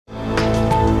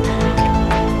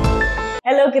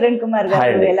Hello Kiran Kumar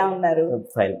గారు, ఎలా ఉన్నారు?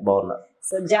 ఫైన్, బాగున్నా.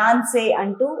 సో జాన్ సే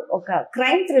అంటూ ఒక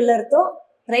క్రైమ్ థ్రిల్లర్ తో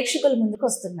ప్రేక్షకుల ముందుకు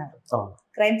వస్తున్నారు.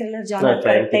 క్రైమ్ థ్రిల్లర్ జానర్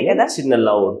కరెక్టే కదా? చిన్న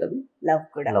లవ్ ఉంటది, లవ్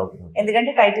కూడా,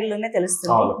 ఎందుకంటే టైటిల్ లోనే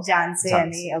తెలుస్తుంది జాన్ సే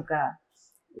అని. ఒక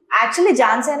యాక్చువల్లీ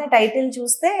జాన్ సే అనే టైటిల్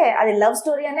చూస్తే అది లవ్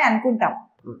స్టోరీ అని అనుకుంటాం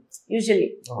యూజువల్లీ.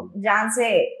 జాన్ సే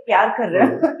ప్యార్ కర్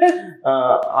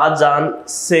ఆ జాన్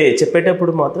సే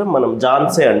చెప్పేటప్పుడు మాత్రం మనం జాన్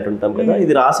సే అంటుంటాం కదా,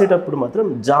 ఇది రాసేటప్పుడు మాత్రం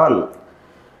జాన్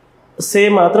సే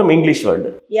మాత్రం ఇంగ్లీష్ వర్డ్.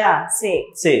 యా, సే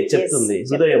సే చెప్తుంది,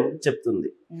 హృదయం చెప్తుంది.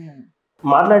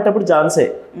 మాట్లాడేటప్పుడు జాన్సే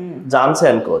జాన్సే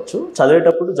అనుకోవచ్చు,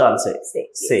 చదివేటప్పుడు జాన్సే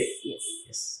సే.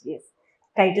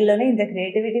 టైటిల్ లోనే ఇంత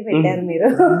క్రియేటివిటీ పెట్టారు మీరు.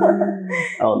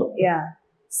 అవును. యా.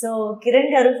 సో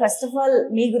కిరణ్ గారు, ఫస్ట్ ఆఫ్ ఆల్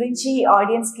మీ గురించి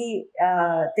ఆడియన్స్ కి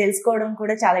తెలుసుకోవడం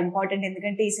కూడా చాలా ఇంపార్టెంట్.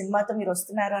 ఎందుకంటే ఈ సినిమాతో మీరు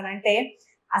వస్తున్నారు అని అంటే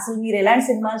అసలు మీరు ఎలాంటి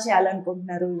సినిమాలు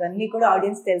చేయాలనుకుంటున్నారు ఇవన్నీ కూడా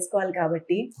ఆడియన్స్ తెలుసుకోవాలి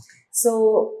కాబట్టి. సో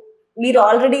మీరు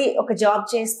ఆల్రెడీ ఒక జాబ్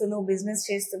చేస్తూను, బిజినెస్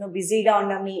చేస్తూను బిజీగా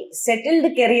ఉన్న మీ సెటిల్డ్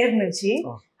కెరియర్ నుంచి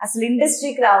అసలు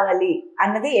ఇండస్ట్రీకి రావాలి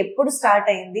అన్నది ఎప్పుడు స్టార్ట్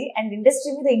అయింది? అండ్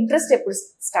ఇండస్ట్రీ మీద ఇంట్రెస్ట్ ఎప్పుడు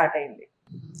స్టార్ట్ అయింది?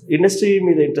 ఇండస్ట్రీ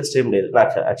మీద ఇంట్రెస్ట్ ఏం లేదు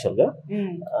నాకు యాక్చువల్గా.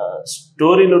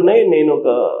 స్టోరీలు ఉన్నాయి,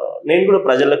 నేను కూడా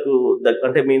ప్రజలకు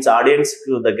అంటే మీన్స్ ఆడియన్స్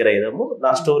కు దగ్గర అయ్యాము,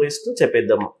 నా స్టోరీస్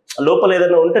చెప్పేద్దాము, లోపల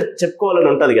ఏదైనా ఉంటే చెప్పుకోవాలని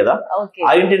ఉంటది కదా,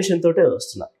 ఆ ఇంటెన్షన్ తోటే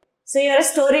వస్తున్నా. సో యూఆర్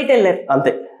స్టోరీ టెల్లర్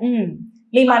అంతే.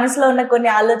 మీ మనసులో ఉన్న కొన్ని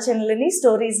ఆలోచనలని,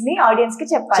 స్టోరీస్ ని ఆడియన్స్ కి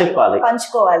చెప్పాలి,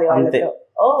 పంచుకోవాలి వాళ్ళతో.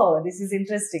 ఓ, this is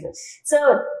interesting. So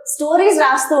stories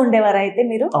రాస్తూ ఉండేవారు అయితే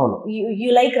మీరు? You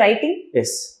like writing?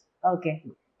 Yes. Okay.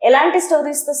 ఎలాంటి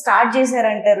స్టోరీస్ తో start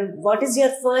చేశారంటారు? What is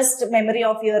your first memory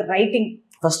of your writing?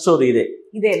 First story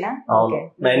ఇదేనా? అవును,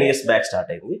 9 years బ్యాక్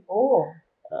స్టార్ట్ అయింది.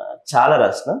 చాలా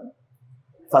రాసిన.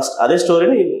 అదే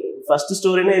స్టోరీని ఫస్ట్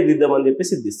స్టోరీనే దిద్దామని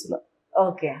చెప్పేసి దిస్తున్నా.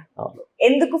 ఓకే.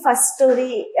 ఎందుకు ఫస్ట్ స్టోరీ?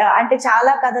 అంటే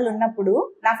చాలా కథలు ఉన్నప్పుడు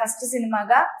నా ఫస్ట్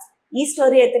సినిమాగా ఈ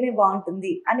స్టోరీ అయితేనే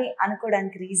బాగుంటుంది అని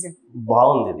అనుకోవడానికి రీజన్?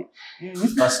 బాగుంది, ఇది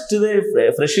ఫస్ట్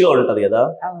ఫ్రెష్ గా ఉంటది కదా,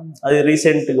 అది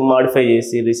రీసెంట్ మాడిఫై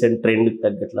చేసి రీసెంట్ ట్రెండ్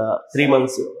తగ్గట్లా 3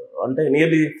 months అంటే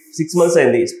నియర్లీ 6 months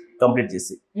అయింది కంప్లీట్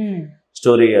చేసి.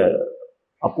 స్టోరీ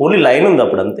ఓన్లీ లైన్ ఉంది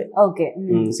అప్పుడు అంతే.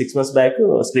 6 months బ్యాక్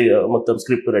మొత్తం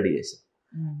స్క్రిప్ట్ రెడీ చేసి.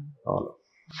 అవును.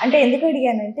 అంటే ఎందుకు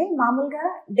అడిగానంటే, మామూలుగా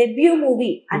డెబ్యూ మూవీ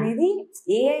అనేది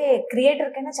ఏ క్రియేటర్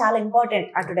కైనా చాలా ఇంపార్టెంట్.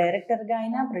 అటు డైరెక్టర్ గా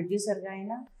అయినా, ప్రొడ్యూసర్ గా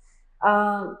అయినా,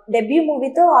 డెబ్యూ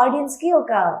మూవీతో ఆడియన్స్ కి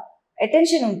ఒక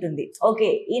అటెన్షన్ ఉంటుంది. ఓకే,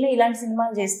 ఈయన ఇలాంటి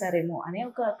సినిమాలు చేస్తారేమో అనే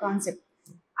ఒక కాన్సెప్ట్.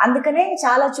 అందుకనే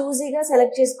చాలా చూజీగా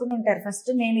సెలెక్ట్ చేసుకుని ఉంటారు.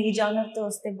 ఫస్ట్ నేను ఈ జానర్ తో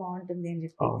వస్తే బాగుంటుంది అని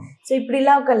చెప్పి. సో ఇప్పుడు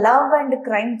ఇలా ఒక love and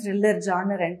crime thriller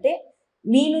genre అంటే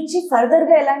మీ నుంచి ఫర్దర్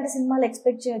గా ఎలాంటి సినిమాలు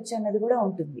ఎక్స్పెక్ట్ చేయొచ్చు అన్నది కూడా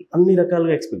ఉంటుంది. అన్ని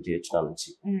రకాలుగా ఎక్స్పెక్ట్ చేయొచ్చు నా నుంచి.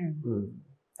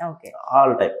 Okay.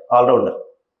 All type, all rounder.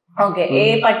 Okay. ఏ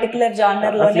పర్టికులర్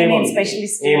జానర్ లోనే నేను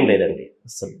స్పెషలిస్ట్ ఏం లేదండి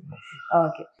అసలు.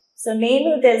 ఓకే. సో నేను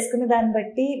తెలుసుకున్న దాన్ని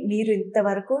బట్టి మీరు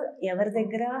ఇంతవరకు ఎవరి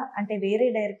దగ్గర, అంటే వేరే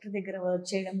డైరెక్టర్ దగ్గర వర్క్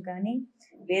చేయడం కానీ,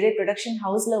 వేరే ప్రొడక్షన్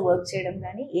హౌస్ లో వర్క్ చేయడం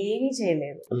కానీ ఏమీ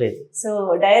చేయలేదు. సో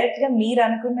డైరెక్ట్ గా మీరు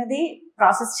అనుకున్నది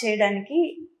ప్రాసెస్ చేయడానికి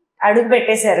అడుగు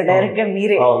పెట్టేశారు డైరెక్ట్ గా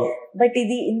మీరే. బట్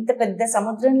ఇది ఇంత పెద్ద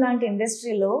సముద్రం లాంటి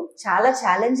ఇండస్ట్రీలో చాలా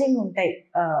ఛాలెంజింగ్ ఉంటాయి.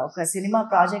 ఒక సినిమా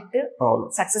ప్రాజెక్ట్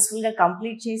సక్సెస్ఫుల్ గా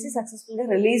కంప్లీట్ చేసి సక్సెస్ఫుల్ గా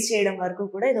రిలీజ్ చేయడం వరకు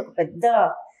కూడా ఇది ఒక పెద్ద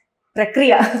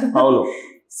ప్రక్రియ.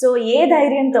 సో ఏ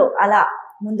ధైర్యంతో అలా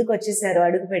ముందుకు వచ్చేసారు,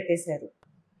 అడుగు పెట్టేశారు?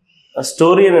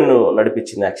 స్టోరీ నన్ను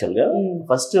నడిపించింది యాక్చువల్ గా.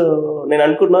 ఫస్ట్ నేను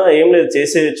అనుకున్నా ఏం లేదు,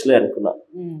 చేసేయచ్చులే అనుకున్నా.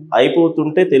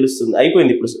 అయిపోతుంటే తెలుస్తుంది.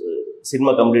 అయిపోయింది, ఇప్పుడు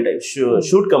సినిమా కంప్లీట్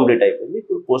షూట్ కంప్లీట్ అయిపోయింది.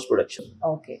 ఇప్పుడు పోస్ట్ ప్రొడక్షన్.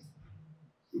 ఓకే.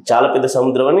 చాలా పెద్ద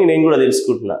సముద్రం అని నేను కూడా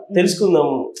తెలుసుకుందాం.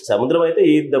 సముద్రం అయితే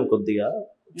ఈద్దాం, కొద్దిగా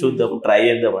చూద్దాం, ట్రై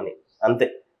చేద్దాం అని, అంతే,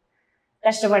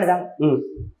 కష్టపడదాం.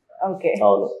 ఓకే.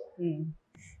 అవును.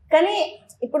 కానీ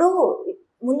ఇప్పుడు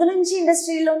ముందు నుంచి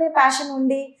ఇండస్ట్రీలోనే ప్యాషన్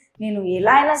ఉండి నేను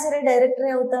ఎలా అయినా సరే డైరెక్టర్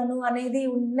అవుతాను అనేది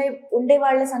ఉండే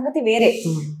వాళ్ళ సంగతి వేరే.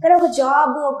 కానీ ఒక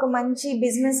జాబ్, ఒక మంచి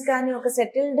బిజినెస్ కానీ, ఒక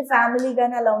సెటిల్డ్ ఫ్యామిలీ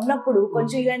కానీ అలా ఉన్నప్పుడు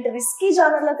కొంచెం ఇలాంటి రిస్కీ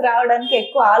జానర్ లోకి రావడానికి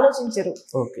ఎక్కువ ఆలోచించరు.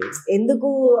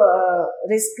 ఎందుకు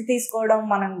రిస్క్ తీసుకోవడం,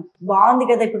 మనం బాగుంది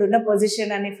కదా ఇప్పుడు ఉన్న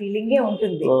పొజిషన్ అనే ఫీలింగే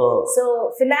ఉంటుంది. సో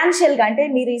ఫినాన్షియల్ గా, అంటే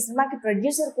మీరు ఈ సినిమాకి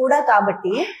ప్రొడ్యూసర్ కూడా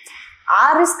కాబట్టి ఆ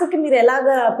రిస్క్ కి మీరు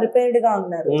ఎలాగా ప్రిపేర్డ్ గా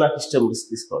ఉన్నారు? నాకు ఇష్టం రిస్క్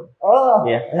తీసుకోవడం.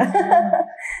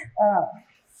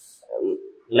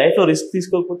 లైఫ్ లో రిస్క్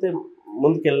తీసుకోకపోతే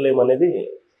ముందుకు వెళ్ళలేము అనేది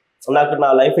నాకు నా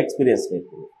లైఫ్ ఎక్స్పీరియన్స్ లేదు.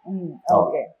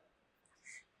 ఓకే.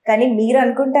 కానీ మీరు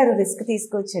అనుకుంటారు రిస్క్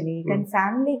తీసుకోవచ్చని, కానీ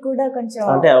ఫ్యామిలీ కూడా కొంచెం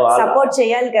సపోర్ట్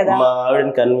చేయాలి కదా. మా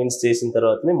ఆవిడని కన్విన్స్ చేసిన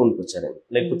తర్వాతనే ముందుకు వచ్చాను,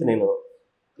 లేకపోతే నేను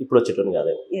ఇప్పుడు వచ్చేటోని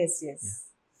కాదు.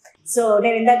 సో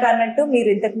నేను ఇందాక అన్నట్టు, మీరు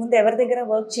ఇంతకు ముందు ఎవరి దగ్గర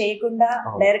వర్క్ చేయకుండా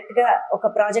డైరెక్ట్ గా ఒక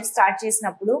ప్రాజెక్ట్ స్టార్ట్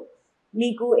చేసినప్పుడు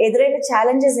మీకు ఎదురైన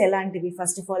ఛాలెంజెస్ ఎలాంటివి?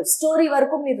 ఫస్ట్ ఆఫ్ ఆల్ స్టోరీ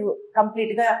వరకు మీరు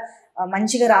కంప్లీట్ గా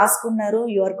మంచిగా రాసుకున్నారు,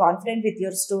 you are confident with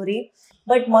your story.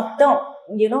 But మొత్తం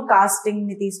కాస్టింగ్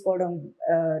ని తీసుకోవడం,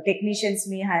 టెక్నీషియన్స్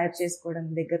ని హైర్ చేసుకోవడం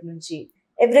దగ్గర నుంచి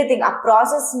ఎవ్రీథింగ్, ఆ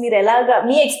ప్రాసెస్ మీరు ఎలాగా,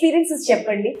 మీ ఎక్స్పీరియన్సెస్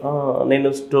చెప్పండి. నేను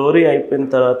స్టోరీ అయిపోయిన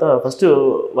తర్వాత ఫస్ట్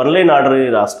 1 లైన్ ఆర్డర్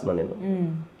రాసుకున్నాను నేను.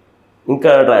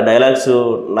 ఇంకా డైలాగ్స్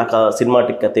నాకు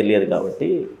సినిమాటిక్ గా తెలియదు కాబట్టి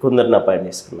కొందరిని అపాయింట్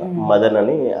చేసుకున్నా. మదన్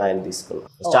అని ఆయన తీసుకున్నా.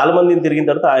 చాలా మందిని తిరిగిన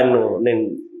తర్వాత ఆయన నేను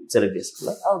సెలెక్ట్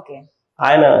చేసుకున్నా.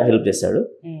 ఆయన హెల్ప్ చేశాడు.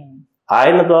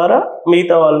 ఆయన ద్వారా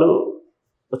మిగతా వాళ్ళు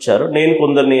వచ్చారు. నేను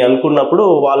కొందరిని అనుకున్నప్పుడు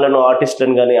వాళ్ళను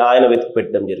ఆర్టిస్ట్లను కానీ ఆయన వెతికి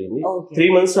పెట్టడం జరిగింది. 3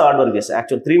 months హార్డ్ వర్క్ చేస్తాను.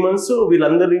 యాక్చువల్ 3 months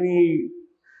వీళ్ళందరినీ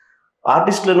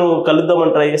ఆర్టిస్టులను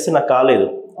కలుద్దామని ట్రై చేస్తే నాకు కాలేదు.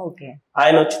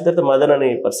 ఆయన వచ్చిన తర్వాత మదన్ అనే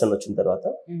పర్సన్ వచ్చిన తర్వాత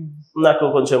నాకు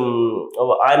కొంచెం,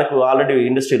 ఆయనకు ఆల్రెడీ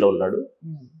ఇండస్ట్రీలో ఉన్నాడు,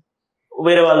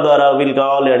 వేరే వాళ్ళ ద్వారా వీళ్ళు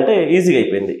కావాలి అంటే ఈజీగా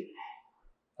అయిపోయింది.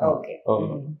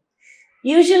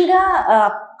 యూజువల్ గా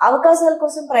అవకాశాల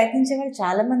కోసం ప్రయత్నించే వాళ్ళు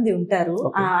చాలా మంది ఉంటారు,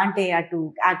 అంటే అటు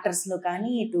యాక్టర్స్ లో కానీ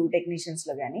ఇటు టెక్నీషియన్స్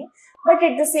లో కానీ. But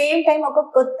at the same time ఒక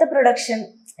కొత్త ప్రొడక్షన్,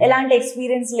 ఎలాంటి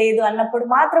ఎక్స్పీరియన్స్ లేదు అన్నప్పుడు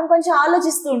మాత్రం కొంచెం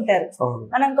ఆలోచిస్తూ ఉంటారు,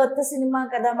 మనం కొత్త సినిమా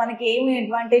కదా మనకి ఏమి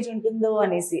అడ్వాంటేజ్ ఉంటుందో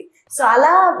అనేసి. సో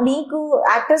అలా మీకు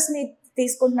యాక్టర్స్ ని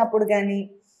తీసుకుంటున్నప్పుడు కానీ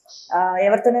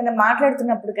ఎవరితోనైనా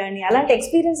మాట్లాడుతున్నప్పుడు కానీ అలాంటి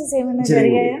ఎక్స్పీరియన్సెస్ ఏమైనా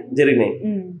జరిగాయా? జరిగినాయి.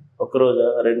 ఒక రోజు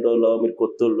 2 రోజులు మీరు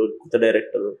కొత్త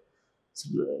డైరెక్టర్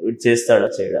చేస్తాడా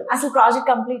చేయడా, అసలు ప్రాజెక్ట్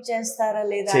కంప్లీట్ చేస్తారా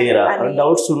లేదా చేయరా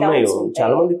డౌట్స్ ఉన్నాయి.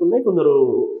 చాలా మందికి ఉన్నాయి, కొందరు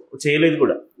చేయలేదు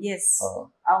కూడా.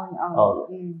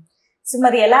 సో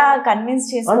మరి ఎలా కన్విన్స్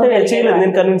అంటే చేయలేదు,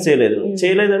 నేను కన్విన్స్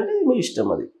చేయలేదు అంటే మీ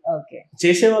ఇష్టం, అది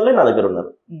చేసే వాళ్ళే నా దగ్గర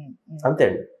ఉన్నారు అంతే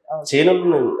అండి.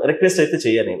 చేయను రిక్వెస్ట్ అయితే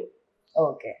చెయ్య నేను.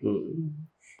 ఓకే.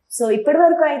 సో ఇప్పటి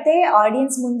వరకు అయితే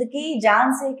ఆడియన్స్ ముందుకి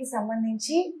జాన్సీకి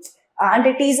సంబంధించి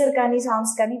అంటే టీజర్ కానీ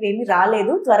సాంగ్స్ కానీ ఇవేమి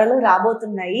రాలేదు, త్వరలో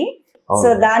రాబోతున్నాయి. సో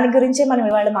దాని గురించే మనం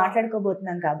ఇవాళ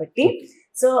మాట్లాడుకోబోతున్నాం కాబట్టి,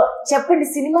 సో చెప్పండి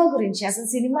సినిమా గురించి. అసలు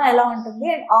సినిమా ఎలా ఉంటుంది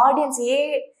అండ్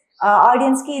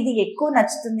ఆడియన్స్ కి ఇది ఎక్కువ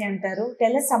నచ్చుతుంది అంటారు?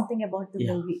 Tell us something about the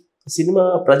movie. Cinema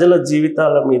ప్రజల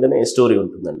జీవితాల మీదనే స్టోరీ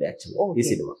ఉంటుందండి యాక్చువల్లీ.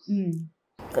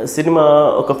 ఈ సినిమా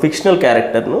ఒక ఫిక్షనల్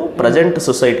క్యారెక్టర్ ను ప్రజెంట్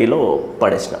సొసైటీలో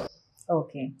పడేసిన.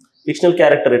 ఫిక్షనల్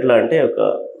క్యారెక్టర్ ఎట్లా అంటే, ఒక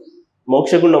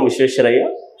మోక్షగుండం విశ్వేశ్వరయ్య,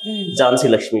 ఝాన్సీ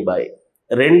లక్ష్మీబాయి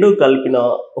రెండు కలిపిన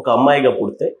ఒక అమ్మాయిగా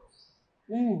పుడితే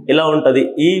ఎలా ఉంటది,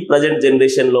 ఈ ప్రజెంట్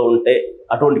జనరేషన్ లో ఉంటే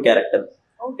అటువంటి క్యారెక్టర్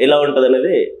ఎలా ఉంటది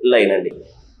అనేది లైన్ అండి.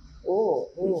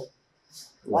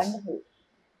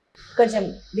 కొంచెం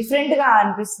డిఫరెంట్ గా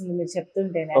అనిపిస్తుంది మీరు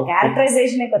చెప్తుంటేనే,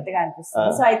 క్యారెక్టరైజేషన్ కొత్తగా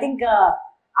అనిపిస్తుంది. సో ఐ థింక్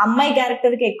అమ్మాయి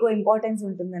క్యారెక్టర్ కి ఎక్కువ ఇంపార్టెన్స్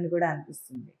ఉంటుందని కూడా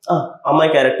అనిపిస్తుంది.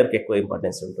 అమ్మాయి క్యారెక్టర్ కి ఎక్కువ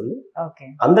ఇంపార్టెన్స్ ఉంటుంది.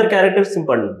 అందరి క్యారెక్టర్స్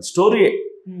ఇంపార్టెంట్, స్టోరీ.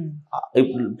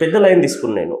 ఇప్పుడు పెద్ద లైన్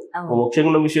తీసుకున్నాను నేను,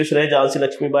 ముఖ్యంగా విశ్వేశ్వరయ్య, ఝాన్సీ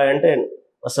లక్ష్మీబాయి అంటే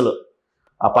అసలు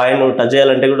ఆ పాయింట్ టచ్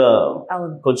చేయాలంటే కూడా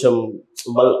కొంచెం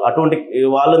అటువంటి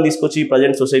వాళ్ళని తీసుకొచ్చి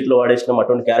ప్రజెంట్ సొసైటీలో వాడేసినాం,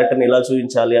 అటువంటి క్యారెక్టర్ని ఎలా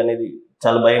చూపించాలి అనేది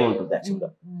చాలా భయం ఉంటుంది యాక్చువల్గా.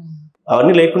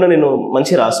 అవన్నీ లేకుండా నేను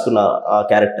మంచిగా రాసుకున్నా ఆ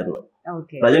క్యారెక్టర్.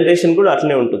 ప్రజెంటేషన్ కూడా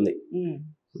అట్లనే ఉంటుంది.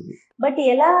 బట్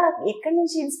ఎక్కడి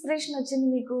నుంచి ఇన్స్పిరేషన్ వచ్చింది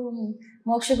మీకు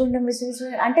మోక్షగుండం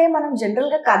విశ్వేశ్వరయ్య అంటే? మనం జనరల్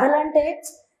గా కథలంటే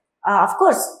అఫ్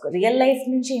కోర్స్ రియల్ లైఫ్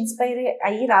నుంచి ఇన్స్పైర్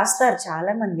అయ్యి రాస్తారు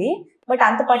చాలా మంది, బట్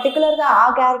అంత పర్టికులర్ గా ఆ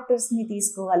క్యారెక్టర్స్ ని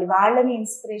తీసుకోవాలి, వాళ్ళని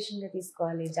ఇన్స్పిరేషన్ గా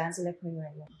తీసుకోవాలి ఝాన్సీ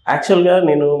లక్ష్మీబాయి. యాక్చువల్ గా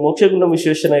నేను మోక్షగుండం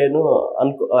విశ్వేశ్వరయ్యను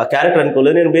క్యారెక్టర్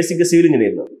అనుకోలేదు, నేను బేసిక్ గా సివిల్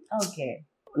ఇంజనీర్.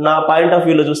 నా పాయింట్ ఆఫ్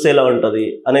వ్యూలో చూస్తే ఎలా ఉంటది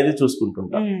అనేది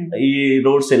చూసుకుంటుంటా. ఈ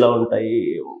రోడ్స్ ఎలా ఉంటాయి,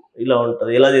 ఇలా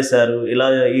ఉంటది, ఎలా చేశారు, ఎలా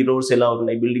ఈ రోడ్స్ ఎలా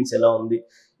ఉన్నాయి, బిల్డింగ్స్ ఎలా ఉంది,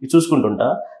 ఇది చూసుకుంటుంటా.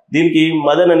 దీనికి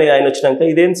మదన్ అనే ఆయన వచ్చినాక,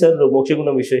 ఇదేం సార్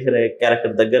మోక్షగుండం విశ్వేశ్వరయ్య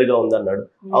క్యారెక్టర్ దగ్గరగా ఉంది అన్నాడు.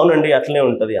 అవునండి అట్లనే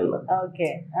ఉంటది అన్న.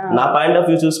 నా పాయింట్ ఆఫ్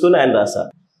వ్యూ చూసుకుని ఆయన రాసా,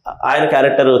 ఆయన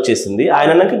క్యారెక్టర్ వచ్చేసింది.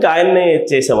 ఆయన ఆయన్నే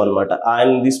చేసాం అనమాట,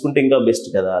 ఆయన తీసుకుంటే ఇంకా బెస్ట్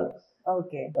కదా అని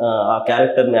ఆ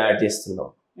క్యారెక్టర్ ని యాడ్ చేస్తున్నాం.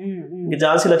 ఇంకా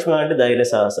ఝాన్సీ లక్ష్మి అంటే ధైర్య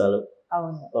సాహసాలు,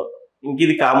 ఇంక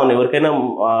ఇది కామన్, ఎవరికైనా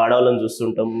ఆడవాళ్ళని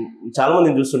చూస్తుంటాం, చాలా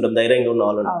మందిని చూస్తుంటాం ధైర్యంగా ఉన్న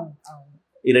వాళ్ళని.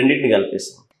 ఈ రెండింటిని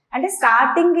కల్పిస్తాం. అంటే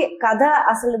స్టార్టింగ్ కథ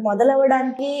అసలు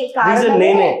మొదలవడానికి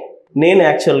నేను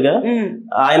యాక్చువల్ గా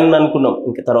ఆయన అనుకున్నాం.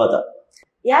 ఇంకా తర్వాత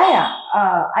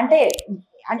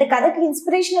అంటే కథకి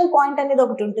ఇన్స్పిరేషనల్ పాయింట్ అనేది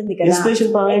ఒకటి ఉంటుంది కదా,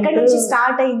 ఇన్స్పిరేషన్ పాయింట్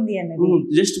స్టార్ట్ అయింది అనేది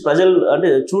జస్ట్ ప్రజలు అంటే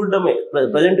చూడడమే,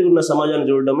 ప్రజెంట్ ఉన్న సమాజాన్ని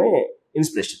చూడడమే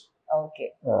ఇన్స్పిరేషన్.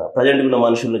 ప్రజెంట్ ఉన్న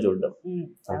మనుషుల్ని చూడడం.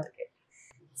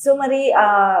 సో మరి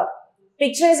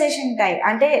పిక్చరైజేషన్ టైం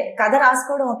అంటే కథ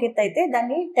రాసుకోవడం ఒక ఎత్తు అయితే,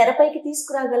 దాన్ని తెరపైకి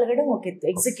తీసుకురాగలగడం ఒక ఎత్తు,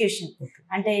 ఎగ్జిక్యూషన్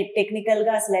అంటే టెక్నికల్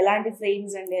గా అసలు ఎలాంటి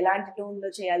ఫ్రేమ్స్ అండ్ ఎలాంటి టోన్ లో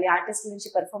చేయాలి, ఆర్టిస్ట్ నుంచి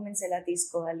పర్ఫార్మెన్స్ ఎలా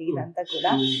తీసుకోవాలి, ఇదంతా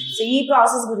కూడా. సో ఈ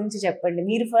ప్రాసెస్ గురించి చెప్పండి.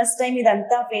 మీరు ఫస్ట్ టైం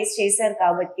ఇదంతా ఫేస్ చేశారు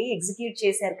కాబట్టి, ఎగ్జిక్యూట్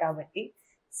చేశారు కాబట్టి,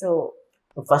 సో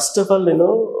ఫస్ట్ ఆఫ్ ఆల్ నేను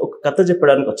ఒక కథ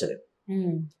చెప్పడానికి వచ్చాను.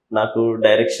 నాకు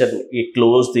డైరెక్షన్, ఈ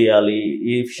క్లోజ్ తీయాలి,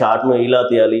 ఈ షార్ట్ ను ఇలా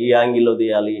తీయాలి, ఈ యాంగిల్లో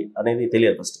తీయాలి అనేది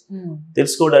తెలియదు. ఫస్ట్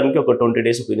తెలుసుకోవడానికి ఒక 20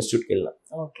 days ఒక ఇన్స్టిట్యూట్కి వెళ్ళిన,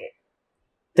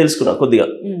 తెలుసుకున్నా కొద్దిగా.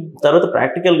 తర్వాత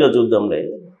ప్రాక్టికల్ గా చూద్దాంలే,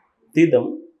 తీద్దాం,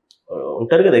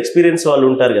 ఉంటారు కదా ఎక్స్పీరియన్స్ వాళ్ళు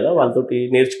ఉంటారు కదా, వాళ్ళతోటి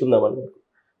నేర్చుకుందామని.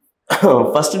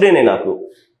 ఫస్ట్ డేనే నాకు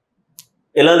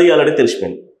ఎలా తీయాలని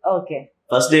తెలిసిపోయింది.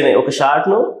 ఫస్ట్ డేనే ఒక షార్ట్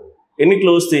ను ఎన్ని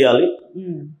క్లోజ్ తీయాలి,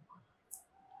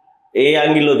 ఏ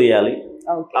యాంగిల్లో తీయాలి.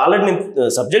 ఆల్రెడీ నేను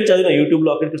సబ్జెక్ట్ చదివిన, యూట్యూబ్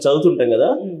లో అక్కడికి చదువుతుంటాం కదా,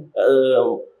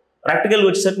 ప్రాక్టికల్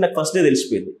వచ్చేసరికి నాకు ఫస్ట్ డే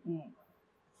తెలిసిపోయింది.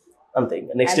 అంతే,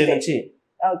 ఇంకా నెక్స్ట్ డే నుంచి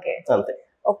అంతే,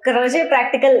 ఒక్క రోజే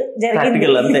ప్రాక్టికల్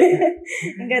జరిగింది అంతే.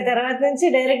 ఇంకా తర్వాత నుంచి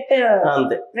డైరెక్ట్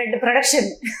అంతే ప్రొడక్షన్.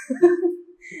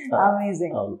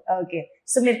 అమేజింగ్. ఓకే,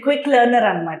 సో మీరు క్విక్ లెర్నర్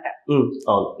అన్నమాట.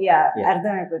 యా,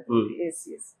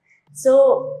 అర్థమైపోతుంది. సో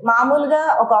మామూలుగా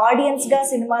ఒక ఆడియన్స్ గా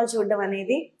సినిమాలు చూడడం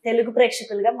అనేది, తెలుగు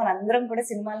ప్రేక్షకులుగా మనందరం కూడా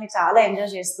సినిమాల్ని చాలా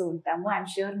ఎంజాయ్ చేస్తూ ఉంటాము. ఐఎమ్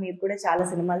ష్యూర్ మీరు కూడా చాలా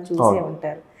సినిమాలు చూసే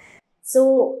ఉంటారు. సో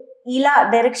ఇలా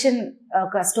డైరెక్షన్,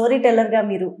 ఒక స్టోరీ టెల్లర్ గా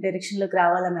మీరు డైరెక్షన్ లోకి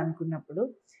రావాలని అనుకున్నప్పుడు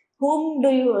whom do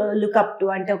you look up to?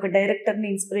 అంటే ఒక డైరెక్టర్ ని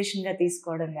ఇన్స్పిరేషన్ గా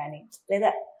తీసుకోవడం కానీ,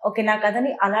 లేదా ఓకే నా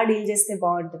కథని అలా డీల్ చేస్తే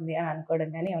బాగుంటుంది అని అనుకోవడం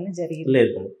కానీ ఏమైనా జరిగింది?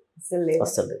 లేదు, అసలు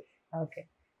లేదు. ఓకే,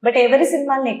 బట్ ఎవరి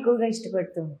సినిమాల్ని ఎక్కువగా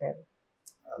ఇష్టపడుతూ ఉంటారు?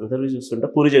 అందరూ చూస్తుంటా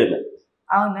పూరి జగన్నాథ్.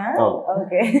 అవునా?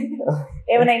 ఓకే,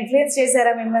 ఏమైనా ఇన్ఫ్లుయెన్స్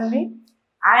చేశారా మిమ్మల్ని?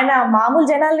 ఆయన మామూలు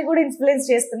జనాల్ని కూడా ఇన్ఫ్లుయెన్స్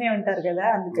చేస్తూనే ఉంటారు కదా,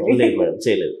 అందుకని. లేదు మేడం,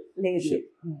 చేయలేదు. లేదు,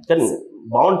 కానీ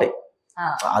బాగుంటాయి,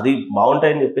 అది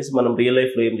బాగుంటాయని చెప్పేసి మనం రియల్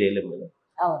లైఫ్ లో ఏం చేయలేము కదా,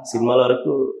 సినిమాల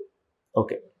వరకు.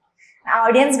 ఓకే,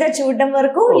 ఆడియన్స్ గా చూడడం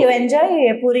వరకు యు ఎంజాయ్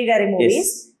పూరి గారి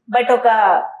మూవీస్, బట్ ఒక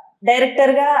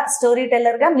డైరెక్టర్ గా, స్టోరీ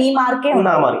టెల్లర్ గా మీ మార్కే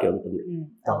ఉంటుంది.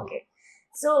 ఓకే,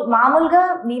 సో మామూలుగా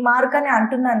మీ మార్క్ అని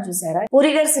అంటున్నాను చూసారా,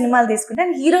 పూరి గారి సినిమాలు తీసుకుంటే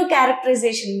హీరో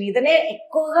క్యారెక్టరైజేషన్ మీదనే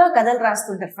ఎక్కువగా కథలు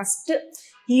రాస్తుంటారు. ఫస్ట్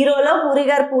హీరోలో పూరి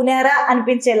గారు పూనారా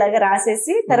అనిపించేలాగా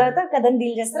రాసేసి తర్వాత కథను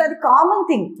డీల్ చేస్తారు. అది కామన్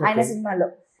థింగ్ ఆయన సినిమాలో.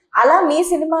 అలా మీ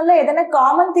సినిమాలో ఏదైనా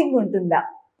కామన్ థింగ్ ఉంటుందా?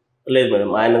 లేదు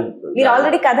మేడం, ఆయన మీరు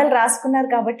ఆల్రెడీ కథలు రాసుకున్నారు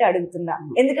కాబట్టి అడుగుతున్నా.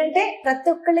 ఎందుకంటే ప్రతి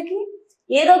ఒక్కళ్ళకి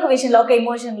ఏదో ఒక విషయంలో, ఒక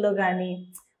ఎమోషన్ లో గానీ,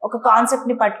 ఒక కాన్సెప్ట్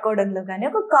ని పట్టుకోవడంలో గానీ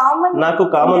ఒక నాకు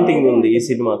కామన్ థింగ్ ఉంది ఈ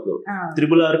సినిమాకు.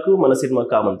 RRR కు మన సినిమా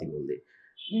కామన్ థింగ్ ఉంది.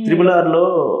 RRR లో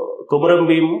కొమరం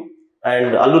భీమ్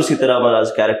అండ్ అల్లూరి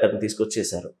సీతారామరాజు క్యారెక్టర్ ని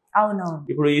తీసుకొచ్చేసారు. అవునవును.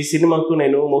 ఇప్పుడు ఈ సినిమాకు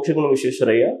నేను మోక్షగుణం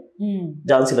విశ్వేశ్వరయ్య,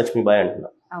 ఝాన్సీ లక్ష్మీబాయి అంటున్నా.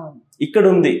 ఇక్కడ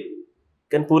ఉంది,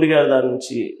 కానీ పూరి గారి దాని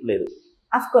నుంచి లేదు.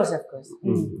 Of course.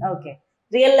 Okay,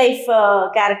 real life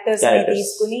characters ని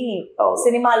తీసుకుని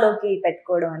సినిమాలోకి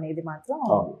పెట్టుకోవడం అనేది మాత్రం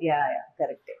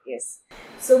కరెక్ట్. ఎస్.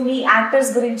 సో మీ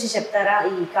యాక్టర్స్ గురించి చెప్తారా?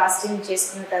 ఈ కాస్టింగ్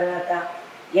చేసుకున్న తర్వాత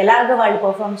ఎలాగ వాళ్ళు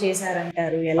పర్ఫార్మ్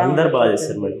చేశారంటారు? అందరు బాగా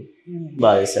చేశారు మేడం,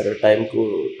 బాగా చేశారు. టైం కు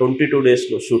 22 days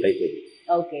లో షూట్ అయిపోయింది.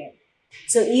 ఓకే,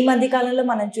 సో ఈ మధ్య కాలంలో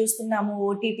మనం చూస్తున్నాము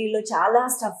ఓటీటీలో చాలా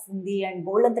స్టఫ్ ఉంది అండ్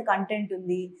బోల్డ్ అంత కంటెంట్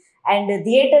ఉంది. అండ్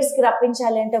థియేటర్స్ కి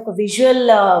రప్పించాలి అంటే ఒక విజువల్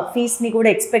ఫీస్ ని కూడా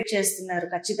ఎక్స్పెక్ట్ చేస్తున్నారు.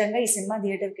 ఖచ్చితంగా ఈ సినిమా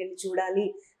థియేటర్కి వెళ్ళి చూడాలి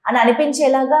అని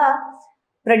అనిపించేలాగా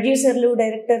ప్రొడ్యూసర్లు,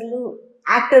 డైరెక్టర్లు,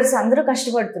 యాక్టర్స్ అందరూ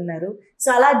కష్టపడుతున్నారు. సో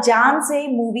అలా జాన్సే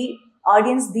మూవీ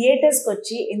ఆడియన్స్ థియేటర్స్ కి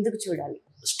వచ్చి ఎందుకు చూడాలి?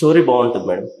 స్టోరీ బాగుంటుంది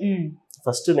మేడం.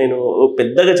 ఫస్ట్ నేను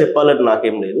పెద్దగా చెప్పాలని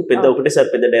నాకేం లేదు, ఒకటేసారి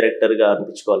పెద్ద డైరెక్టర్ గా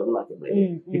అనిపించుకోవాలని నాకేం లేదు.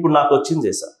 ఇప్పుడు నాకు వచ్చింది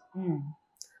చేసా,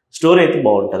 స్టోరీ అయితే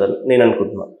బాగుంటదని నేను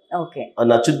అనుకుంటున్నాను. అది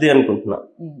నచ్చుద్ది అనుకుంటున్నా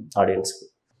ఆడియన్స్ కి.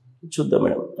 చూద్దాం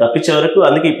మేడం, రప్పించే వరకు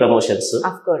అందుకే ఈ ప్రమోషన్స్,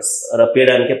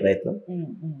 రప్పించడానికే ప్రయత్నం.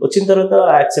 వచ్చిన తర్వాత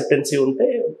యాక్సెప్టెన్సీ ఉంటే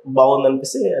బాగుంది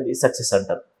అనిపిస్తే అది సక్సెస్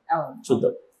అంటారు.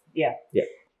 చూద్దాం.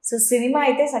 సో సినిమా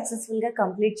అయితే సక్సెస్ఫుల్ గా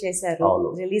కంప్లీట్ చేశారు,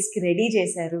 రిలీజ్ కి రెడీ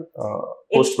చేశారు,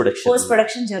 పోస్ట్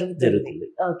ప్రొడక్షన్ జరుగుతుంది.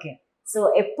 ఓకే, సో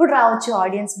ఎప్పుడు రావచ్చు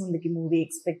ఆడియన్స్ ముందుకి మూవీ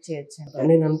ఎక్స్పెక్ట్ చేయొచ్చు?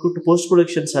 నేను అనుకుంటూ పోస్ట్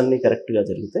ప్రొడక్షన్స్ అన్ని కరెక్ట్ గా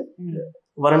జరిగితే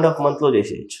 1.5 month లో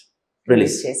చేసేయచ్చు,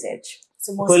 రిలీజ్ చేసేయచ్చు.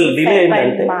 డిలే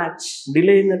అయిందంటే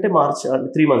మార్చ్, అంటే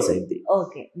 3 months అయింది.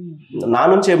 నా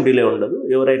నుంచి ఏం డిలే ఉండదు.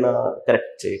 ఎవరైనా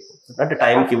కరెక్ట్ చేయకపోతే, అంటే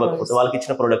టైంకి ఇవ్వకపోతే, వాళ్ళకి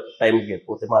ఇచ్చిన ప్రొడక్ట్ టైంకి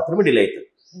ఇవ్వకపోతే మాత్రమే డిలే అవుతుంది.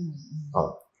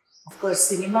 ఆఫ్ కోర్స్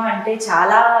సినిమా అంటే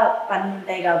చాలా పనులు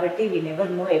ఉంటాయి కాబట్టి వీ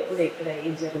నెవర్ నో ఎప్పుడు ఎక్కడ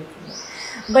ఏం జరుగుతుంది.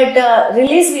 బట్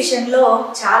రిలీజ్ విషయంలో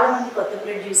చాలా మంది కొత్త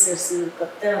ప్రొడ్యూసర్స్,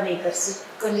 కొత్త మేకర్స్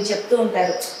కొన్ని చెప్తూ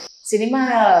ఉంటారు, సినిమా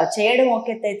చేయడం ఒక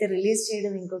ఎత్తు అయితే రిలీజ్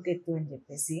చేయడం ఇంకొక ఎత్తు అని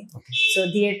చెప్పేసి. సో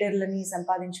థియేటర్లని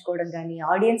సంపాదించుకోవడం కానీ,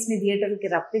 ఆడియన్స్ ని థియేటర్లకి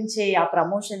రప్పించే ఆ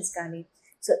ప్రమోషన్స్ కానీ,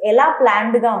 సో ఎలా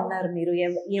ప్లాన్డ్ గా ఉన్నారు మీరు?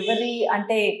 ఎవరి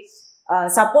అంటే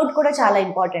సపోర్ట్ కూడా చాలా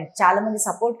ఇంపార్టెంట్, చాలా మంది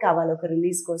సపోర్ట్ కావాలి ఒక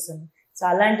రిలీజ్ కోసం. సో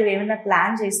అలాంటివి ఏమైనా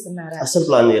ప్లాన్ చేస్తున్నారా? అసలు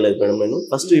ప్లాన్ చేయలేదు మేడం. నేను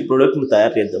ఫస్ట్ ఈ ప్రొడక్ట్ ని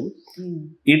తయారు చేద్దాం,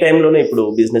 ఈ టైంలోనే ఇప్పుడు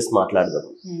బిజినెస్ మాట్లాడదాం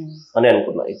అని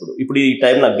అనుకున్నా. ఇప్పుడు ఈ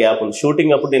టైం నాకు గ్యాప్ ఉంది.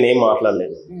 షూటింగ్ అప్పుడు నేను ఏం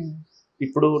మాట్లాడలేదు,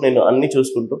 ఇప్పుడు నేను అన్ని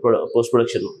చూసుకుంటూ పోస్ట్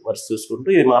ప్రొడక్షన్ వర్క్స్ చూసుకుంటూ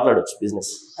ఇది మాట్లాడొచ్చు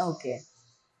బిజినెస్. ఓకే,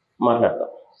 మాట్లాడతాం.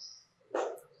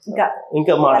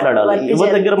 ఇంకా మాట్లాడాలి,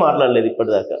 ఎవరి దగ్గర మాట్లాడలేదు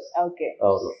ఇప్పటిదాకా. ఓకే,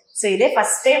 అవును. సో ఇదే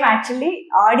ఫస్ట్ టైం యాక్చువల్లీ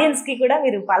ఆడియన్స్ కి కూడా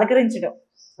మీరు పలకరించడం?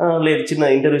 లేదు, చిన్న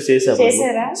ఇంటర్వ్యూ చేశాను.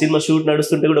 సినిమా షూట్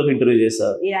నడుస్తుంటే కూడా ఒక ఇంటర్వ్యూ చేశా.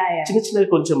 చిన్న చిన్నది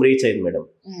కొంచెం రీచ్ అయింది మేడం,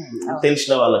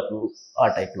 తెలిసిన వాళ్ళకు ఆ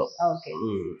టైప్ లో. ఓకే,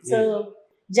 సో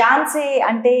జాన్సే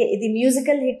అంటే ఇది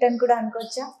మ్యూజికల్ హిట్ అని కూడా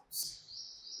అనుకోవచ్చా?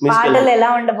 పాటలు ఎలా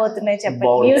ఉండబోతున్నాయి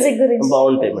చెప్పండి, మ్యూజిక్ గురించి.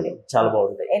 బాగుంటాయి మేడం, చాలా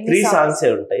బాగుంటాయి. 3 సాంగ్స్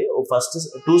ఉంటాయి. ఫస్ట్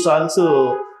 2 సాంగ్స్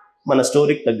మన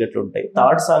స్టోరీకి తగ్గట్లు ఉంటాయి.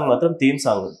 థర్డ్ సాంగ్ మాత్రం థీమ్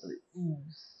సాంగ్ ఉంటుంది.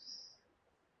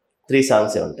 3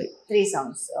 సాంగ్స్ ఉంటాయి. 3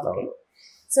 సాంగ్స్. ఓకే,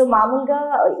 సో మామూలుగా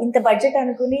ఇంత బడ్జెట్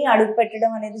అనుకుని అడుగు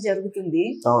పెట్టడం అనేది జరుగుతుంది.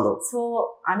 అవును. సో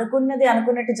అనుకున్నది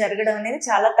అనుకున్నట్టు జరగడం అనేది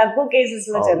చాలా తక్కువ కేసెస్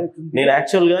లో జరుగుతుంది. నేను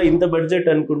యాక్చువల్ గా ఇంత బడ్జెట్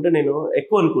అనుకుంటే నేను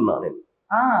ఎక్కువ అనుకున్నా,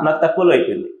 నాకు తక్కువలో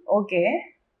అయిపోయింది. ఓకే,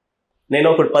 నేను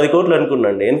ఒకటి 10 కోట్లు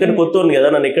అనుకున్నాండి. ఎందుకంటే కొత్త ఉంది కదా,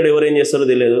 నన్ను ఎక్కడ ఎవరు ఏం చేస్తారో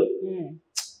తెలియదు,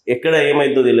 ఎక్కడ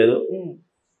ఏమైందో తెలియదు,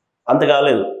 అంత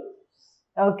కాలేదు.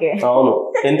 ఓకే, అవును,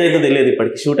 ఎంత అయితే తెలియదు.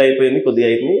 ఇప్పటికి షూట్ అయిపోయింది, కొద్దిగా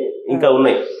అయింది, ఇంకా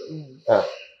ఉన్నాయి.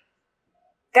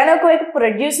 కానీ ఒకవైపు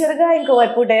ప్రొడ్యూసర్ గా,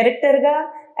 ఇంకోవైపు డైరెక్టర్ గా,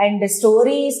 అండ్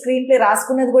స్టోరీ స్క్రీన్ ప్లే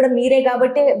రాసుకున్నది కూడా మీరే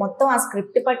కాబట్టి మొత్తం ఆ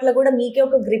స్క్రిప్ట్ పట్ల కూడా మీకే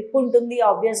ఒక గ్రిప్ ఉంటుంది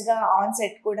ఆబ్వియస్ గా. ఆన్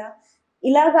సెట్ కూడా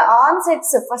ఇలాగా ఆన్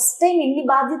సెట్స్ ఫస్ట్ టైం ఇన్ని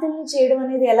బాధ్యతలను చేయడం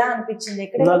అనేది ఎలా అనిపించింది?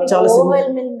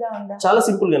 చాలా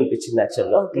సింపుల్ గా అనిపించింది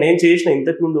యాక్చువల్ గా. నేను చేసిన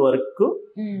ఇంతకు ముందు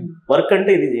వర్క్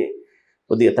అంటే ఇది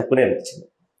కొద్దిగా తక్కువనే అనిపించింది.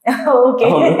 ఓకే,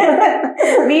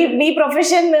 మీ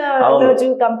ప్రొఫెషన్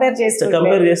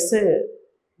కంపేర్ చేస్తే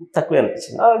తక్కువే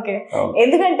అనిపించింది. ఓకే,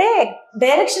 ఎందుకంటే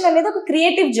డైరెక్షన్ అనేది ఒక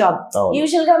క్రియేటివ్ జాబ్.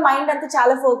 యూజువల్ గా మైండ్ అంతా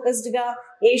చాలా ఫోకస్డ్ గా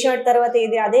ఏ షాట్ తర్వాత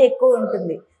ఏది అదే ఎక్కువ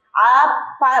ఉంటుంది. ఆ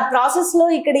ప్రాసెస్ లో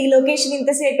ఇక్కడ ఈ లొకేషన్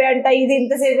ఇంతసేపే అంట, ఇది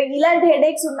ఇంతసేపే, ఇలాంటి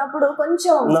హెడేక్స్ ఉన్నప్పుడు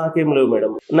కొంచెం. నాకేం లేవు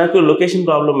మేడం, నాకు లొకేషన్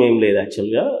ప్రాబ్లం ఏం లేదు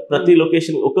యాక్చువల్ గా. ప్రతి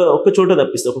లొకేషన్ ఒక చోట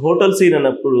తప్పిస్తే, ఒక హోటల్ సీన్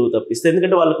అన్నప్పుడు తప్పిస్తే,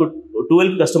 ఎందుకంటే వాళ్ళకు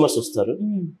 12 కస్టమర్స్ వస్తారు,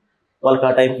 వాళ్ళకి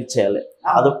ఆ టైంకి ఇచ్చేయాలి.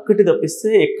 అదొక్కటి తప్పిస్తే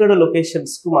ఎక్కడ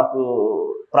లొకేషన్స్ కు మాకు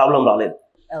ప్రాబ్లం రాలేదు.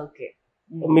 ఓకే,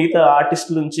 మిగతా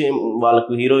ఆర్టిస్ట్ నుంచి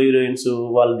వాళ్ళకు హీరో హీరోయిన్స్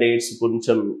వాళ్ళ డేట్స్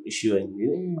కొంచెం ఇష్యూ అయింది.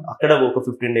 అక్కడ ఒక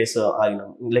 15 days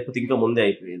ఆగినాం, లేకపోతే ఇంకా ముందే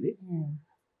అయిపోయేది.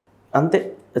 అంతే,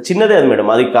 చిన్నదే అది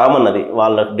మేడం, అది కామన్. అది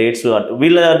వాళ్ళ డేట్స్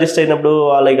వీళ్ళు అడ్జస్ట్ అయినప్పుడు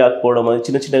వాళ్ళకి కాకపోవడం, అది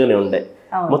చిన్న చిన్నగానే ఉండే.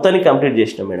 మొత్తానికి కంప్లీట్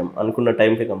చేసినాం మేడం, అనుకున్న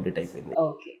టైంకి కంప్లీట్ అయిపోయింది.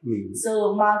 ఓకే, సో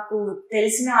మాకు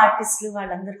తెలిసిన ఆర్టిస్టులు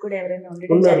వాళ్ళందరూ కూడా ఎవరైనా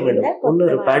ఉన్నారు మేడం,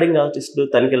 ఉన్నారు. ప్యాడింగ్ ఆర్టిస్టులు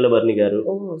తనికెళ్ళ బర్ని గారు,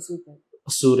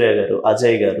 సూర్య గారు,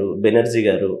 అజయ్ గారు, బెనర్జీ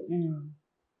గారు,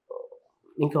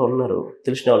 ఇంకా ఉన్నారు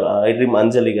తెలిసిన వాళ్ళు, ఐడ్రీమ్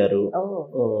అంజలి గారు,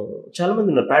 చాలా మంది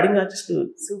ఉన్నారు. ప్యాడింగ్ ఆర్టిస్ట్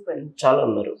చాలా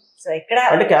ఉన్నారు.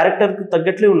 అంటే క్యారెక్టర్ కి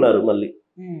తగ్గట్లే ఉన్నారు. మళ్ళీ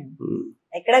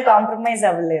ఎక్కడ కాంప్రమైజ్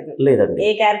అవ్వలేదు. లేదండి,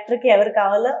 ఏ క్యారెక్టర్ కి ఎవరు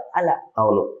కావాలో అలా.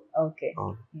 అవును. ఓకే,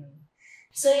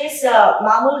 సో ఎస్,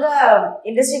 మామూలుగా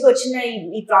ఇండస్ట్రీకి వచ్చిన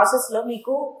ఈ ప్రాసెస్ లో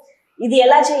మీకు ఇది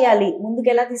ఎలా చేయాలి, ముందుకు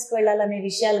ఎలా తీసుకువెళ్ళాలి అనే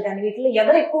విషయాలు కానీ వీటిలో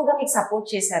ఎవరు ఎక్కువగా మీకు సపోర్ట్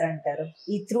చేశారంటారు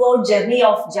ఈ త్రూ అవుట్ జర్నీ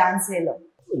ఆఫ్ జాన్సేలో?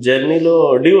 జర్నీలో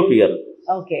డిఓపి గారు.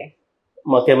 ఓకే,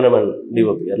 మా కెమెరామెన్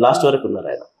డిఓపి గారు లాస్ట్ వరకు ఉన్నారు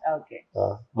ఆయన. ఓకే,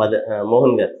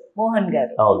 మోహన్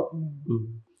గారు. అవును.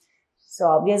 సో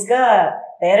ఆబ్వియస్ గా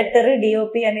డైరెక్టర్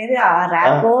డిఓపి అనేది ఆ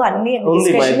ర్యాప్ అన్ని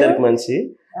ఉంది మా ఇద్దరికి మంచి.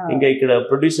 ఇంకా ఇక్కడ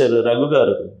ప్రొడ్యూసర్ రఘు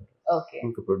గారు,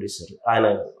 ఇంకా ప్రొడ్యూసర్ ఆయన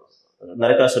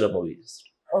నరకాసుర మూవీ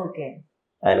చేస్తారు. ఓకే,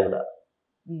 ఆయన కూడా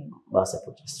బాగా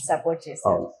సపోర్ట్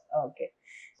చేస్తారు. ఓకే,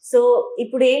 సో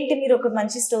ఇప్పుడు ఏంటి, మీరు ఒక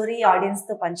మంచి స్టోరీ ఆడియన్స్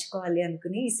తో పంచుకోవాలి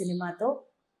అనుకుని ఈ సినిమాతో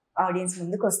ఆడియన్స్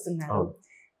ముందుకు వస్తున్నారు.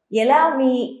 ఎలా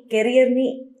మీ కెరియర్ ని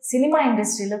సినిమా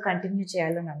ఇండస్ట్రీలో కంటిన్యూ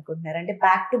చేయాలని అనుకుంటున్నారు? అంటే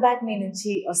బ్యాక్ టు బ్యాక్ మీ నుంచి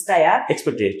వస్తాయా?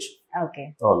 ఎక్స్పెక్ట్ చేయొచ్చు. ఓకే,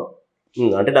 అవును.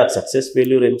 అంటే నాకు సక్సెస్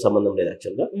ఫెయిల్యూర్ ఏం సంబంధం లేదు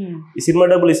యాక్చువల్ గా. ఈ సినిమా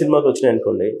డబ్బులు ఈ సినిమాకి వచ్చినాయి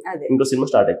అనుకోండి, ఇంకో సినిమా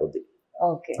స్టార్ట్ అయిపోద్ది.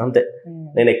 అంతే,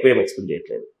 నేను ఎక్కువ ఏం ఎక్స్పెక్ట్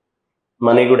చేయట్లేదు,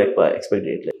 మనీ కూడా ఎక్కువ ఎక్స్పెక్ట్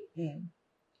చేయట్లేదు.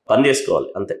 పని చేసుకోవాలి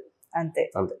అంతే అంతే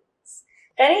అంతే.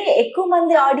 కానీ ఎక్కువ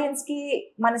మంది ఆడియన్స్ కి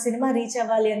మన సినిమా రీచ్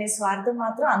అవ్వాలి అనే స్వార్థం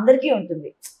మాత్రం అందరికీ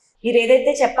ఉంటుంది. మీరు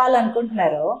ఏదైతే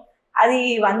చెప్పాలనుకుంటున్నారో అది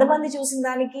 100 మంది చూసిన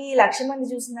దానికి 1,00,000 మంది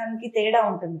చూసిన దానికి తేడా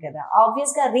ఉంటుంది కదా.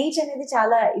 ఆబ్వియస్ గా రీచ్ అనేది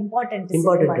చాలా ఇంపార్టెంట్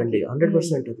అండి,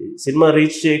 100%. అది సినిమా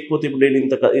రీచ్ చేయకపోతే, ఇప్పుడు నేను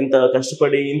ఇంత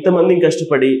కష్టపడి, ఇంతమంది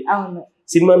కష్టపడి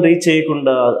సినిమాని రీచ్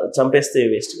చేయకుండా చంపేస్తే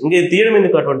వేస్ట్. ఇంకా తీయడం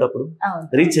ఎందుకు అటువంటిప్పుడు?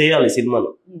 రీచ్ చేయాలి సినిమాను.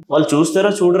 వాళ్ళు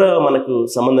చూస్తారా చూడరా మనకు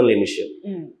సంబంధం లేని విషయం.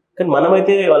 కానీ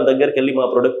మనమైతే వాళ్ళ దగ్గరికి వెళ్ళి మా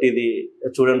ప్రొడక్ట్ ఇది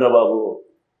చూడండి రా బాబు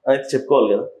అని చెప్పుకోవాలి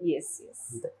కదా.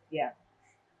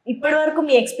 ఇప్పటి వరకు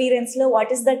మీ ఎక్స్పీరియన్స్ లో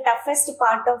what is the toughest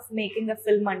part of making a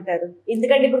film అంటారు?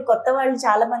 ఎందుకంటే ఇప్పుడు కొత్త వాళ్ళు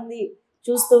చాలా మంది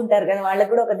చూస్తూ ఉంటారు కదా, వాళ్ళకు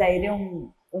కూడా ఒక ధైర్యం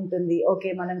ఉంటుంది, ఓకే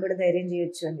మనం కూడా ధైర్యం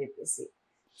చేయొచ్చు అని చెప్పేసి.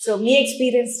 సో మీ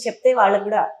ఎక్స్పీరియన్స్ చెప్తే వాళ్ళకు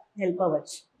కూడా హెల్ప్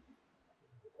అవ్వచ్చు.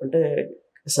 అంటే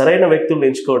సరైన వ్యక్తులను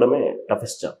ఎంచుకోవడమే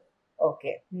టఫెస్ట్ జాబ్.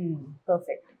 Okay,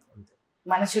 perfect.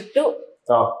 మన చుట్టూ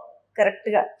కరెక్ట్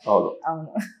గా. అవును.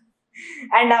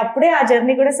 అండ్ అప్పుడే ఆ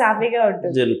జర్నీ కూడా సాఫీగా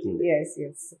ఉంటుంది, జరుగుతుంది.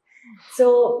 సో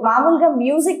మామూలుగా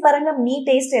మ్యూజిక్ పరంగా మీ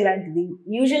టేస్ట్ ఎలాంటిది?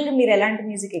 యూజువల్ గా మీరు ఎలాంటి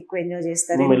మ్యూజిక్ ఎక్కువ ఎంజాయ్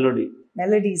చేస్తారు?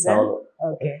 మెలోడీస్.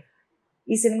 ఓకే,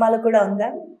 ఈ సినిమాలో కూడా ఉందా?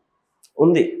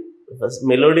 ఉంది,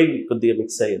 మెలోడీ కొద్దిగా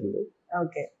మిక్స్ అయ్యింది.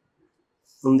 ఓకే,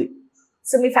 ఉంది.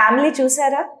 సో మీ ఫ్యామిలీ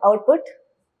చూసారా అవుట్పుట్?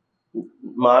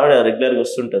 మా ఆవిడ రెగ్యులర్ గా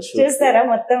వస్తుంటారు. చూస్తారా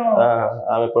మొత్తం?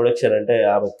 ఆమె ప్రొడక్షన్ అంటే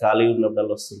ఆమె ఖాళీ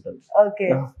ఉన్నప్పుడు వస్తుంటది. ఓకే,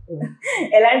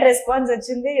 ఎలాంటి రెస్పాన్స్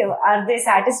వచ్చింది? Are they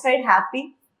satisfied, happy?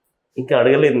 ఇంకా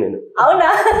అడగలేదు నేను. అవునా?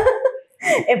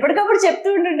 ఎప్పటికప్పుడు చెప్తూ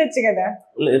ఉండొచ్చు కదా.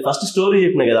 ఫస్ట్ స్టోరీ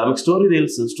చెప్పిన కదా, ఆమెకు స్టోరీ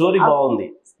తెలుసు, స్టోరీ బాగుంది.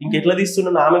 ఇంకెట్లా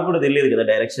తీస్తున్నా ఆమెకు కూడా తెలియదు కదా,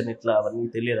 డైరెక్షన్ ఎట్లా అవన్నీ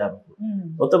తెలియదు ఆమెకు.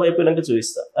 మొత్తం అయిపోయినాక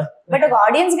చూపిస్తా. బట్ ఒక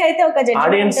ఆడియన్స్ కి అయితే ఒక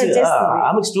ఆడియన్స్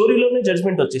ఆమెకు స్టోరీలోనే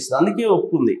జడ్జ్మెంట్ వచ్చేస్తుంది, అందుకే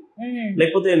ఒప్పుకుంది.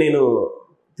 లేకపోతే నేను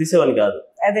తీసేవాని కాదు.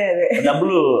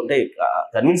 డబ్బులు అంటే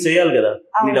కన్విన్స్ చేయాలి కదా,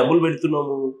 నీ డబ్బులు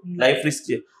పెడుతున్నాము, లైఫ్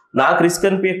రిస్క్. నాకు రిస్క్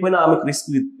అనిపించకపోయినా ఆమెకు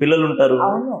రిస్క్, పిల్లలు ఉంటారు,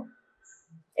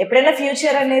 ఎప్పుడైనా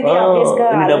ఫ్యూచర్ అనేది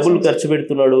డబ్బులు ఖర్చు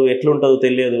పెడుతున్నాడు, ఎట్లుంటదో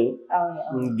తెలియదు.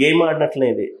 గేమ్ ఆడినట్లే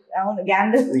ఇది,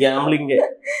 గ్యాంబ్లింగ్.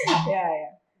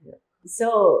 సో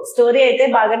స్టోరీ అయితే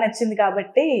బాగా నచ్చింది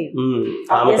కాబట్టి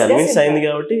ఆమె కన్విన్స్ అయింది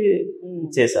కాబట్టి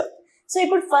చేసా. సో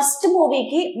ఇప్పుడు ఫస్ట్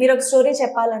మూవీకి మీరు ఒక స్టోరీ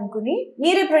చెప్పాలనుకుని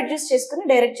మీరే ప్రొడ్యూస్ చేసుకుని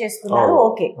డైరెక్ట్ చేసుకున్నారు.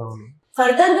 ఓకే,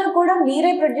 ఫర్దర్ గా కూడా మీరే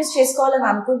ప్రొడ్యూస్ చేసుకోవాలని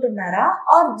అనుకుంటున్నారా?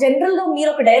 ఆర్ జనరల్ గా మీరు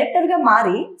ఒక డైరెక్టర్ గా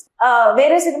మారి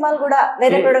వేరే సినిమాలు కూడా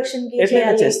వేరే ప్రొడక్షన్ కి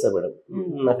చేస్తా మేడం.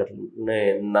 నాకు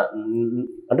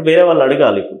అంటే వేరే వాళ్ళు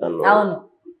అడగాలి. ఇప్పుడు నన్ను అవును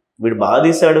వీడు బాగా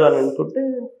తీసాడు అని అనుకుంటే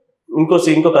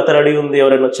ఇంకో కథ రెడీ ఉంది,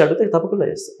 ఎవరైనా వచ్చి అడిగితే తప్పకుండా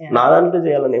చేస్తా. నా దాంట్లో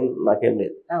చేయాలని నాకేం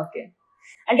లేదు. ఓకే,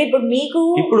 అంటే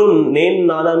ఇప్పుడు నేను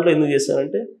నా దాంట్లో ఎందుకు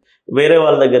చేస్తానంటే వేరే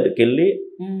వాళ్ళ దగ్గరికి వెళ్ళి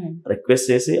రిక్వెస్ట్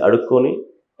చేసి అడుక్కొని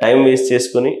టైం వేస్ట్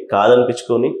చేసుకుని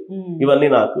కాదనిపించుకొని ఇవన్నీ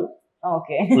నాకు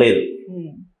లేదు.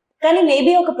 కానీ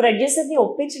మేబీ ఒక ప్రొడ్యూసర్ ని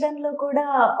ఒప్పించడంలో కూడా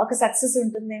ఒక సక్సెస్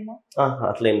ఉంటుందేమో.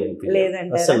 అట్లేం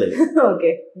లేదంటే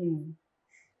ఓకే,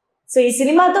 సో ఈ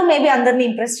సినిమాతో మేబీ అందరిని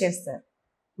ఇంప్రెస్ చేస్తారు.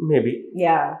 మేబీ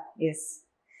ఎస్,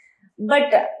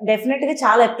 బట్ డెఫినెట్ గా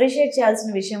చాలా అప్రిషియేట్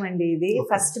చేయాల్సిన విషయం అండి ఇది.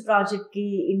 ఫస్ట్ ప్రాజెక్ట్ కి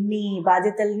ఇన్ని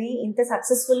బాధ్యతల్ని ఇంత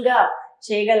సక్సెస్ఫుల్ గా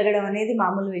చేయగలగడం అనేది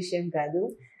మామూలు విషయం కాదు.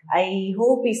 ఐ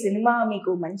హోప్ ఈ సినిమా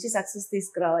మీకు మంచి సక్సెస్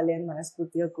తీసుకురావాలి అని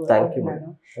మనస్ఫూర్తిగా కోరుకుంటున్నాను.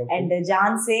 అండ్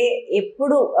జాన్సే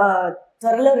ఎప్పుడు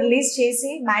త్వరలో రిలీజ్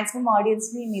చేసి మాక్సిమం ఆడియన్స్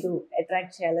ని మీరు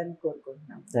అట్రాక్ట్ చేయాలని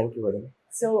కోరుకుంటున్నాను.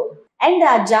 సో అండ్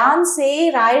ఆ జాన్సే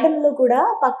రాయడంలో కూడా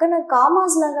పక్కన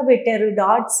కామాస్ లాగా పెట్టారు,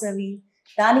 డాట్స్ అవి.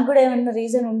 దానికి కూడా ఏమన్నా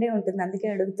రీజన్ ఉండే ఉంటుంది, అందుకే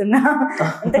అడుగుతున్నా.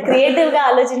 అంత క్రియేటివ్ గా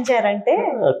ఆలోచించారంటే.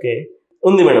 ఓకే,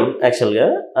 ఉంది మేడం. యాక్చువల్ గా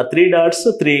ఆ 3 dots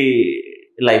 3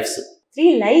 lives.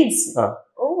 3 lives.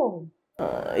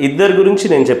 ఇద్దరు గురించి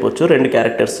నేను చెప్పొచ్చు, 2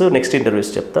 క్యారెక్టర్స్ నెక్స్ట్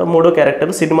ఇంటర్వ్యూస్ చెప్తా. 3వ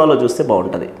క్యారెక్టర్ సినిమాలో చూస్తే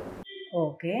బాగుంటది.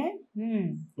 ఓకే,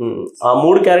 ఆ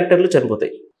 3 క్యారెక్టర్లు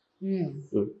చనిపోతాయి.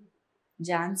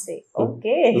 జాన్సే.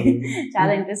 ఓకే,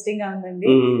 చాలా ఇంట్రెస్టింగ్ గా ఉందండి.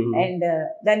 అండ్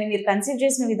దాన్ని మీరు కన్సిడర్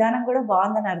చేసిన విధానం కూడా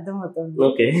బాగుందని అర్థం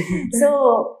అవుతుంది. సో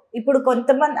ఇప్పుడు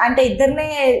కొంతమంది అంటే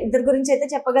ఇద్దరు గురించి అయితే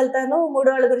చెప్పగలుగుతాను, 3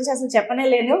 వాళ్ళ గురించి అసలు చెప్పనే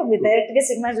లేను. మీరు డైరెక్ట్ గా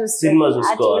సినిమా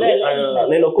చూసుకోవాలి.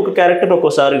 నేను ఒక్కొక్క క్యారెక్టర్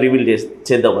ఒక్కోసారి రివీల్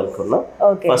చేద్దాం అనుకున్నా.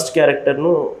 ఫస్ట్ క్యారెక్టర్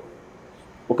ను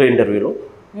ఒక ఇంటర్వ్యూలో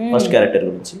ఫస్ట్ క్యారెక్టర్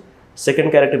గురించి,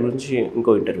 సెకండ్ క్యారెక్టర్ గురించి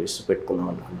ఇంకో ఇంటర్వ్యూస్ పెట్టుకుందాం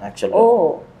అనుకున్నా యాక్చువల్గా.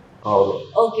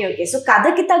 ఓకే ఓకే, సో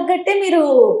కథకి తగ్గట్టే మీరు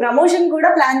ప్రమోషన్ కూడా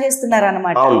ప్లాన్ చేస్తున్నారు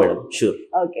అన్నమాట. అవును మేడం, షూర్.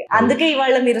 ఓకే, అందుకే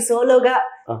ఇవాళ మీరు సోలోగా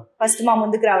ఫస్ట్ మా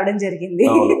ముందుకు రావడం జరిగింది.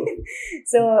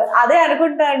 సో అదే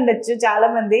అనుకుంటా ఉండొచ్చు చాలా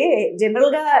మంది.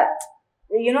 జనరల్ గా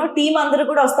టీమ్ అందరూ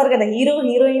కూడా వస్తారు కదా, హీరో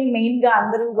హీరోయిన్ మెయిన్ గా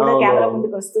అందరూ కూడా కెమెరా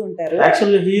ముందుకు వస్తూ ఉంటారు.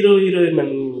 యాక్చువల్లీ హీరో హీరోయిన్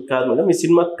కాదు మేడం, ఈ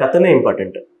సినిమా కథనే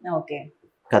ఇంపార్టెంట్. ఓకే,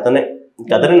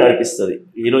 కథనే నడిపిస్తుంది.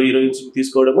 హీరో హీరోయిన్స్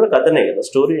తీసుకోవడం కూడా కథనే కదా,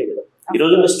 స్టోరీయే కదా. ఈ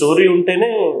రోజుల్లో స్టోరీ ఉంటేనే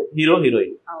హీరో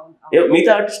హీరోయిన్,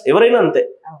 మిగతా ఆర్టిస్ట్ ఎవరైనా అంతే.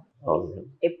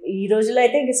 ఈ రోజుల్లో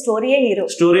అయితే స్టోరీయే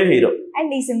హీరో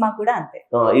అండ్ ఈ సినిమా కూడా అంతే.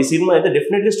 ఈ సినిమా అయితే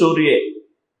డెఫినెట్లీ స్టోరీయే.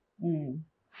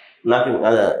 నాకు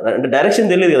అంటే డైరెక్షన్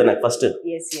తెలియదు కదా నాకు. ఫస్ట్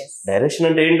డైరెక్షన్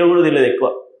అంటే ఏంటో కూడా తెలియదు, ఎక్కువ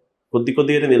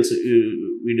కొద్దిగానే తెలుసు.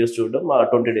 వీడియోస్ చూడడం,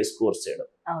 20 days కోర్స్ చేయడం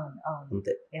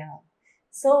అంతే.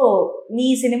 సో మీ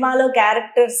సినిమాలో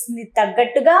క్యారెక్టర్స్ ని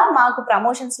తగ్గట్టుగా మాకు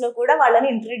ప్రమోషన్స్ లో కూడా వాళ్ళని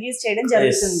ఇంట్రడ్యూస్ చేయడం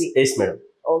జరుగుతుంది.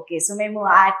 ఓకే, సో మేము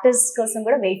యాక్టర్స్ కోసం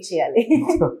కూడా వెయిట్ చేయాలి.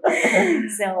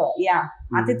 సో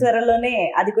అతి త్వరలోనే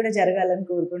అది కూడా జరగాలని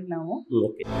కోరుకుంటున్నాము.